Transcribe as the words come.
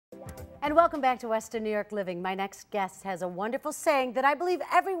And welcome back to Western New York Living. My next guest has a wonderful saying that I believe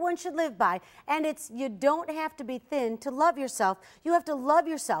everyone should live by, and it's you don't have to be thin to love yourself. You have to love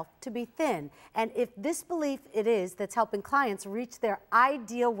yourself to be thin. And if this belief it is that's helping clients reach their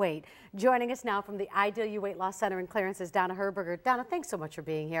ideal weight. Joining us now from the Ideal You Weight Loss Center in Clarence is Donna Herberger. Donna, thanks so much for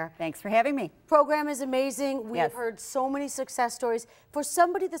being here. Thanks for having me. Program is amazing. We Yes. have heard so many success stories. For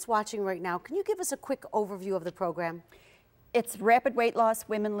somebody that's watching right now, can you give us a quick overview of the program? It's rapid weight loss.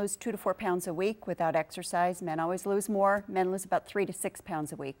 Women lose 2 to 4 pounds a week without exercise. Men always lose more. Men lose about 3 to 6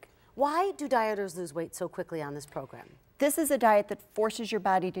 pounds a week. Why do dieters lose weight so quickly on this program? This is a diet that forces your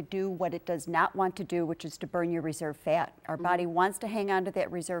body to do what it does not want to do, which is to burn your reserve fat. Our body wants to hang on to that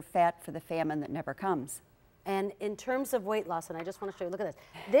reserve fat for the famine that never comes. And in terms of weight loss, and I just want to show you, look at this.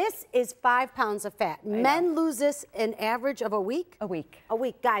 This is 5 pounds of fat. Men lose this an average of a week? A week. A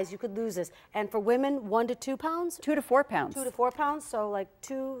week. Guys, you could lose this. And for women, 1 to 2 pounds? 2 to 4 pounds. 2 to 4 pounds, so like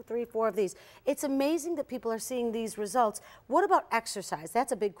 2, 3, 4 of these. It's amazing that people are seeing these results. What about exercise?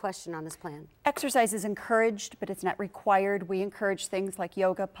 That's a big question on this plan. Exercise is encouraged, but it's not required. We encourage things like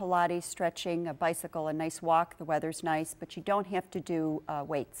yoga, Pilates, stretching, a bicycle, a nice walk. The weather's nice, but you don't have to do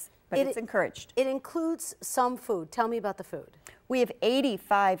weights. But it's encouraged. It includes some food. Tell me about the food. We have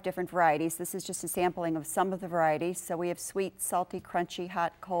 85 different varieties. This is just a sampling of some of the varieties. So we have sweet, salty, crunchy,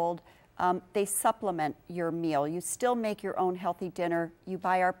 hot, cold. They supplement your meal. You still make your own healthy dinner. You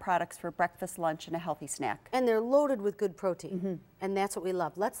buy our products for breakfast, lunch, and a healthy snack. And they're loaded with good protein. And that's what we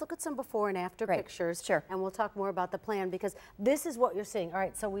love. Let's look at some before and after pictures. Sure. And we'll talk more about the plan because this is what you're seeing. All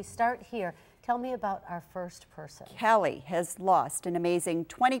right, so we start here. Tell me about our first person. Kelly has lost an amazing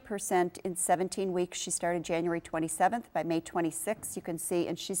 20% in 17 weeks. She started January 27th. By May 26th, you can see,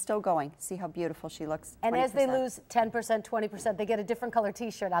 and she's still going. See how beautiful she looks. And 20%. as they lose 10%, 20%, they get a different color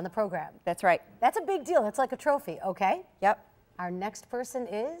t-shirt on the program. That's right. That's a big deal. It's like a trophy, okay? Yep. Our next person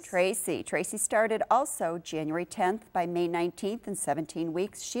is? Tracy. Tracy started also January 10th. By May 19th, in 17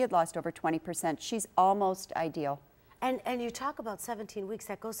 weeks, she had lost over 20%. She's almost ideal. And you talk about 17 weeks,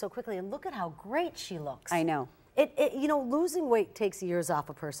 that goes so quickly, and look at how great she looks. I know. You know, losing weight takes years off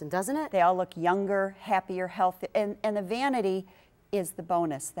a person, doesn't it? They all look younger, happier, healthy, and the vanity is the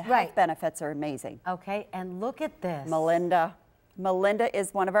bonus. The health benefits are amazing. Okay, and look at this. Melinda. Melinda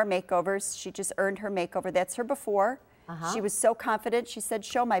is one of our makeovers. She just earned her makeover. That's her before. She was so confident, she said,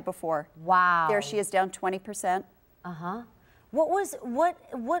 show my before. Wow. There she is, down 20%.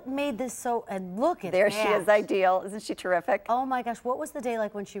 What made this so, and look at there that. She is ideal. Isn't she terrific? Oh my gosh, what was the day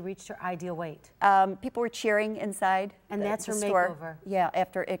like when she reached her ideal weight? People were cheering inside. And that's her store. makeover. Yeah,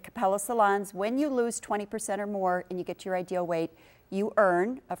 after at Capella Salons, when you lose 20% or more and you get to your ideal weight, you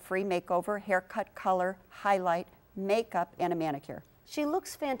earn a free makeover, haircut, color, highlight, makeup, and a manicure. She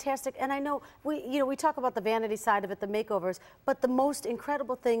looks fantastic, and I know we talk about the vanity side of it, the makeovers, but the most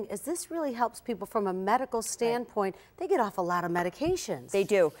incredible thing is this really helps people from a medical standpoint. They get off a lot of medications. They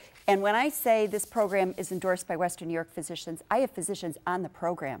do. And when I say this program is endorsed by Western New York physicians, I have physicians on the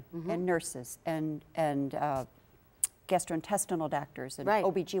program and nurses and gastrointestinal doctors and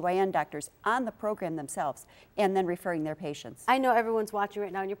OBGYN doctors on the program themselves and then referring their patients. I know everyone's watching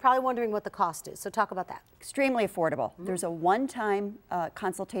right now and you're probably wondering what the cost is, so talk about that. Extremely affordable. There's a one-time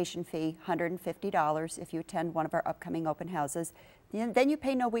consultation fee, $150 if you attend one of our upcoming open houses. Then you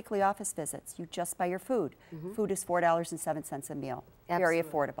pay no weekly office visits. You just buy your food. Food is $4.07 a meal. Very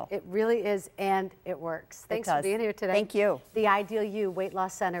affordable. It really is, and it works. Thanks for being here today. Thank you. The Ideal You Weight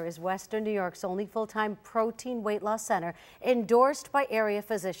Loss Center is Western New York's only full-time protein weight loss center endorsed by area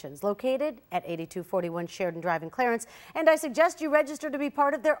physicians, located at 8241 Sheridan Drive in Clarence. And I suggest you register to be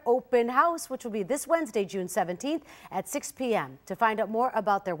part of their open house, which will be this Wednesday, June 17th at 6 p.m. To find out more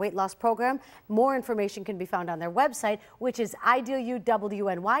about their weight loss program, more information can be found on their website, which is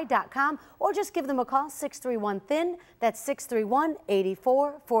idealuwny.com, or just give them a call, 631-THIN. That's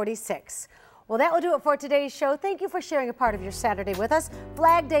 631-8446. Well, that will do it for today's show. Thank you for sharing a part of your Saturday with us.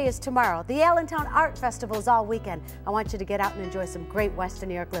 Flag Day is tomorrow. The Allentown Art Festival is all weekend. I want you to get out and enjoy some great Western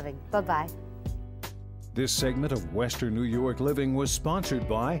New York living. Bye-bye. This segment of Western New York Living was sponsored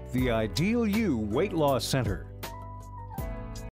by the Ideal You Weight Loss Center.